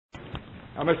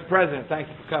Mr. President, thank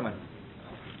you for coming.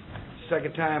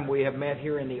 Second time we have met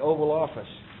here in the Oval Office.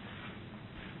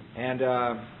 And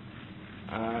I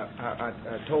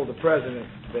told the President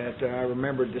that I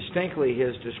remember distinctly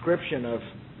his description of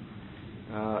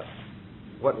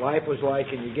what life was like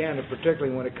in Uganda,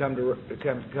 particularly when it comes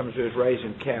to his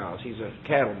raising cows. He's a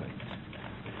cattleman.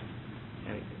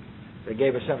 And they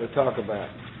gave us something to talk about.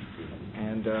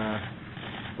 And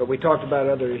but we talked about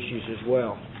other issues as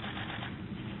well.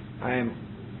 I am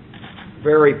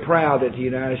very proud that the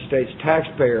United States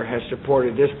taxpayer has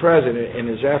supported this President in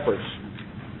his efforts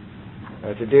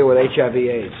to deal with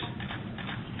HIV/AIDS.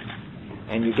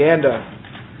 And Uganda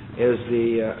is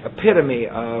the epitome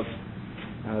of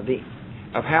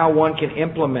how one can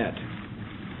implement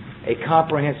a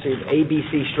comprehensive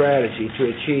ABC strategy to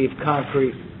achieve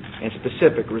concrete and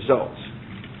specific results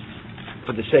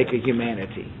for the sake of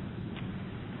humanity.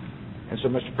 And so,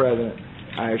 Mr. President,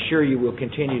 I assure you we'll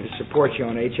continue to support you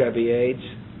on HIV/AIDS,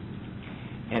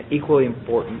 and equally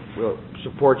important, we'll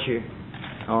support you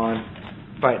on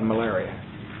fighting malaria.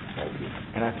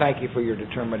 And I thank you for your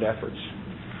determined efforts.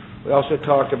 We also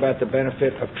talked about the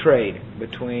benefit of trade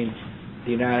between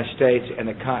the United States and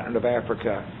the continent of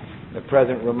Africa. The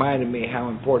President reminded me how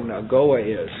important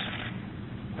AGOA is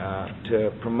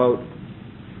to promote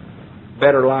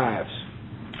better lives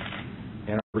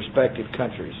in our respective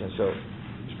countries. And so,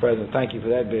 Mr. President, thank you for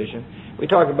that vision. We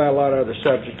talked about a lot of other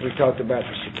subjects. We talked about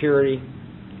the security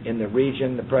in the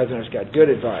region. The President's got good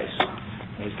advice.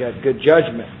 He's got good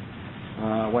judgment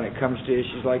when it comes to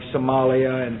issues like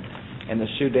Somalia and the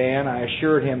Sudan. I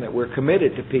assured him that we're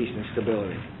committed to peace and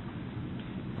stability.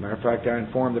 As a matter of fact, I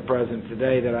informed the President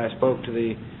today that I spoke to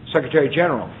the Secretary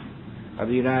General of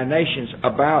the United Nations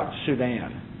about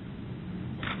Sudan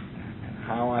and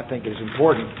how I think it is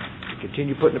important to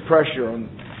continue putting the pressure on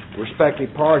the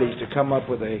respective parties to come up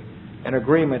with an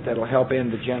agreement that will help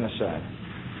end the genocide.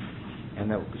 And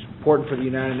that it's important for the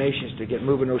United Nations to get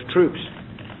moving those troops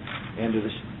into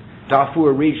this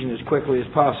Darfur region as quickly as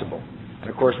possible. And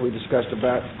of course, we discussed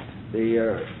about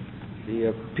the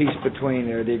peace between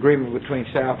the agreement between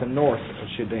South and North of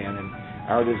Sudan, and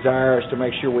our desire is to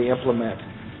make sure we implement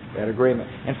that agreement.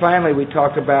 And finally, we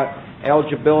talked about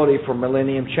eligibility for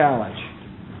Millennium Challenge.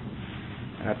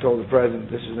 And I told the President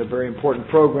this is a very important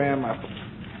program. I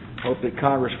hope that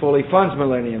Congress fully funds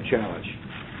Millennium Challenge,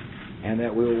 and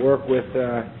that we will work with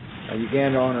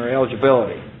Uganda on our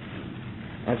eligibility.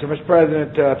 And so, Mr.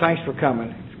 President, thanks for coming.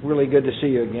 It's really good to see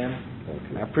you again.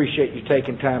 I appreciate you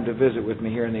taking time to visit with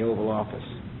me here in the Oval Office.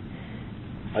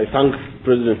 I thank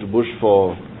President Bush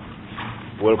for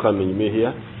welcoming me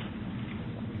here.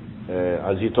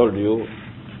 As he told you,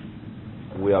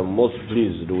 we are most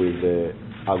pleased with the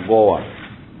AGOA,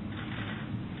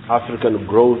 African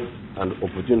Growth and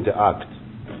Opportunity Act.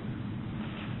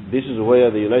 This is where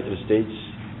the United States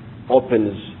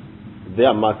opens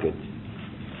their market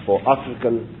for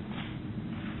African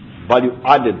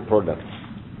value-added products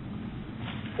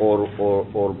or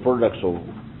products of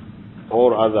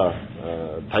all other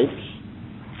types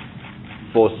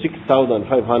for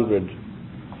 6,500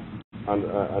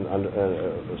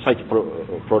 such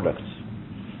products.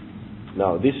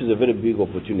 Now, this is a very big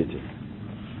opportunity.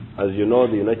 As you know,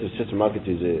 the United States market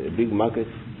is a big market,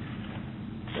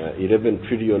 $11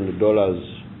 trillion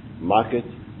market.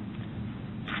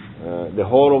 The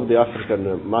whole of the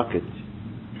African market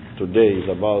today is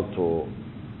about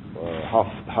half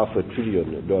 $500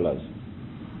 billion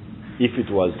if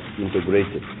it was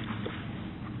integrated.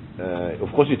 Of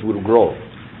course, it will grow.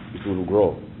 It will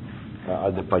grow.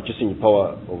 As the purchasing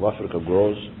power of Africa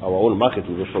grows, our own market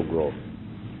will also grow.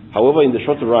 However, in the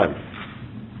short run,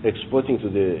 exporting to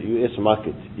the U.S.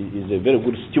 market is a very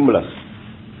good stimulus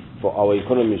for our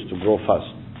economies to grow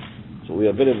fast. So we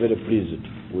are very, very pleased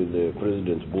with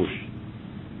President Bush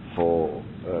for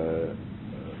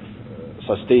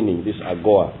sustaining this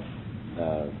AGOA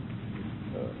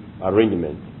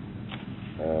arrangement,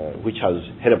 which has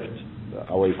helped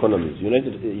our economies.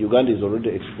 Uganda is already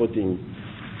exporting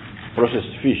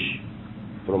processed fish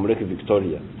from Lake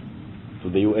Victoria to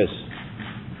the U.S.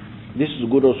 This is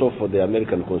good also for the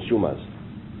American consumers,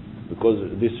 because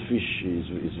this fish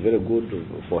is very good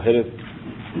for health.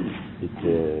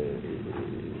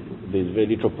 There is very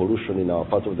little pollution in our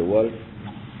part of the world,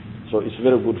 so it's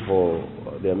very good for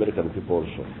the American people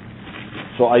also.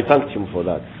 So I thanked him for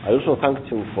that. I also thanked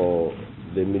him for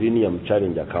the Millennium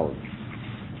Challenge account.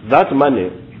 That money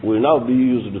will now be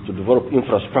used to develop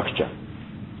infrastructure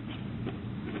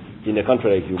in a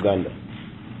country like Uganda.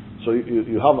 So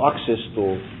you have access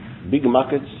to big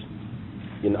markets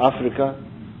in Africa,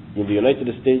 in the United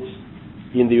States,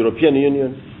 in the European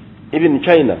Union. Even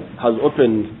China has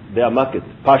opened their market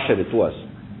partially to us.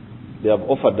 They have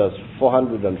offered us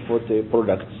 440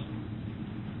 products,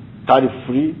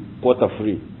 tariff-free,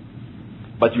 quota-free.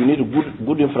 But you need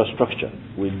good infrastructure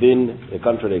within a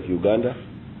country like Uganda,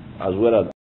 as well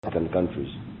as African countries,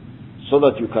 so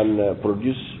that you can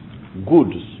produce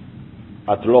goods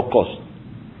at low cost.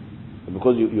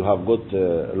 Because you have got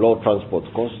low transport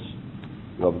costs,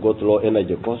 you have got low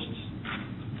energy costs.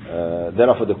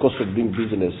 Therefore, the cost of doing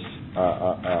business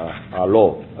are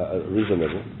low,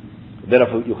 reasonable.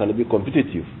 Therefore, you can be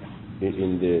competitive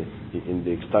in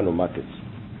the external markets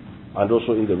and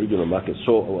also in the regional markets.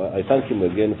 So I thank him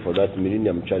again for that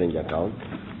Millennium Challenge account.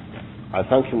 I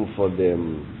thank him for the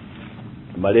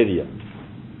malaria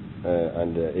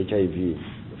and HIV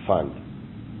fund.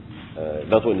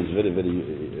 That one is very, very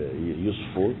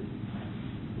useful.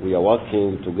 We are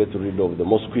working to get rid of the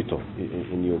mosquito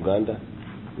in Uganda.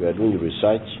 We are doing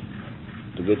research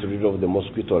to get rid of the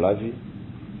mosquito larvae.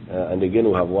 And again,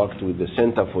 we have worked with the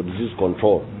Center for Disease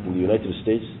Control in the United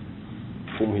States,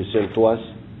 whom he sent to us.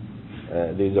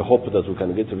 There is a hope that we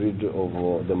can get rid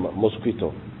of the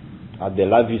mosquito at the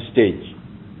larvae stage,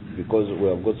 because we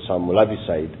have got some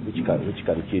larvicide which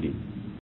can kill it.